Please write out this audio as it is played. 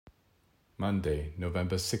Monday,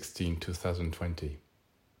 November 16, 2020.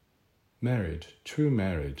 Marriage, true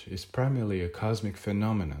marriage, is primarily a cosmic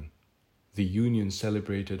phenomenon, the union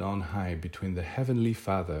celebrated on high between the Heavenly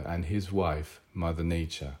Father and his wife, Mother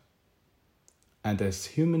Nature. And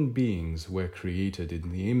as human beings were created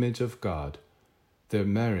in the image of God, their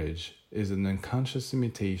marriage is an unconscious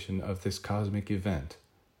imitation of this cosmic event.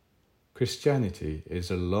 Christianity is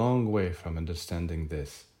a long way from understanding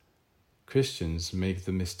this. Christians make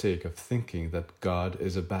the mistake of thinking that God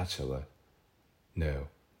is a bachelor. No,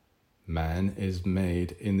 man is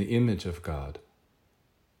made in the image of God.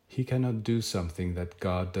 He cannot do something that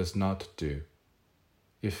God does not do.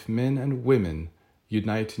 If men and women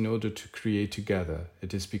unite in order to create together,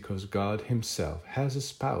 it is because God himself has a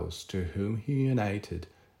spouse to whom he united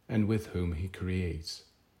and with whom he creates.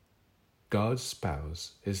 God's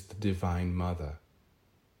spouse is the Divine Mother.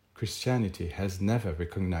 Christianity has never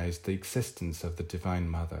recognized the existence of the Divine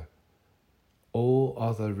Mother. All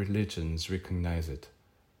other religions recognize it.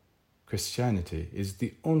 Christianity is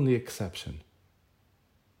the only exception.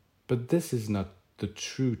 But this is not the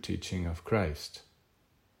true teaching of Christ.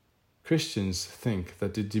 Christians think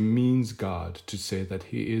that it demeans God to say that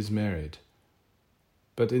he is married.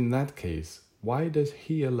 But in that case, why does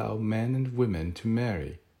he allow men and women to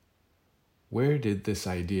marry? Where did this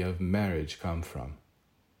idea of marriage come from?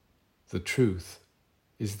 The truth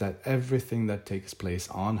is that everything that takes place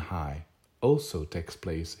on high also takes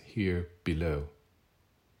place here below.